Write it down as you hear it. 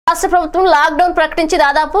రాష్ట్ర ప్రభుత్వం లాక్డౌన్ ప్రకటించి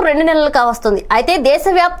దాదాపు 2 నెలలు కావస్తుంది. అయితే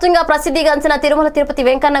దేశవ్యాప్తంగా ప్రసిద్ధిగాంచిన తిరుమల తిరుపతి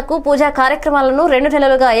వెంకన్నకు పూజా కార్యక్రమాలను 2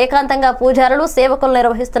 నెలలుగా ఏకాంతంగా పూజారులు సేవకులు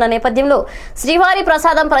నిర్వహిస్తున్న నేపథ్యంలో శ్రీవారి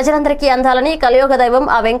ప్రసాదం ప్రజలందరికీ అందాలని కలియుగ దైవం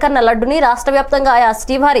ఆ వెంకన్న లడ్డుని రాష్ట్ర వ్యాప్తంగా ఆయా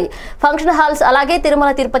శ్రీవారి ఫంక్షన్ హాల్స్ అలాగే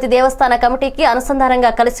తిరుమల తిరుపతి దేవస్థాన కమిటీకి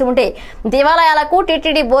అనుసంధానంగా కలిసి ఉండే దేవాలయాలకు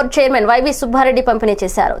TTD board chairman YV Subbareddy పంపిణీ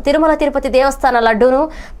చేశారు. తిరుమల తిరుపతి దేవస్థాన లడ్డును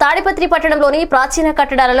తాడిపత్రి పట్టణంలోని ప్రాచీన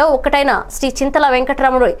కట్టడాలలో ఒక్కటైన శ్రీ చింతల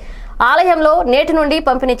వెంకటరమణ ఆలయంలో నేటి నుండి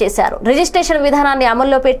పంపిణీ చేశారు. రిజిస్ట్రేషన్ విధానాన్ని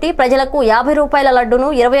అమల్లో పెట్టి ప్రజలకు 50 రూపాయల లడ్డును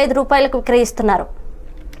 25 రూపాయలకు విక్రయిస్తున్నారు.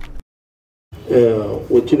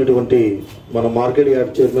 వచ్చినటువంటి మన మార్కెట్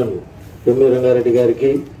యార్డ్ చైర్మన్ ఎమ్మె రంగారెడ్డి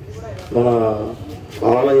గారికి, మన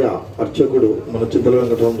ఆలయ అర్చకుడు మన చింతల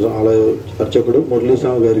వెంకటరమణ ఆలయ అర్చకుడు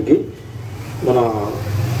మురళీస్వామి గారికి, మన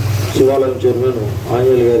శివాలయం చైర్మన్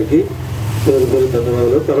ఆంజనేయులు గారికి పేరు పేరు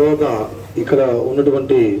ధన్యవాదాలు. తర్వాత ఇక్కడ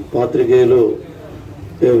ఉన్నటువంటి పాత్రికేయులు,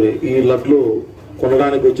 ఈ లడ్లు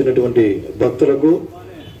కొనడానికి వచ్చినటువంటి భక్తులకు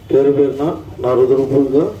పేరు పేరున నా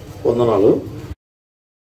హృదయపూర్వక వందనాలు.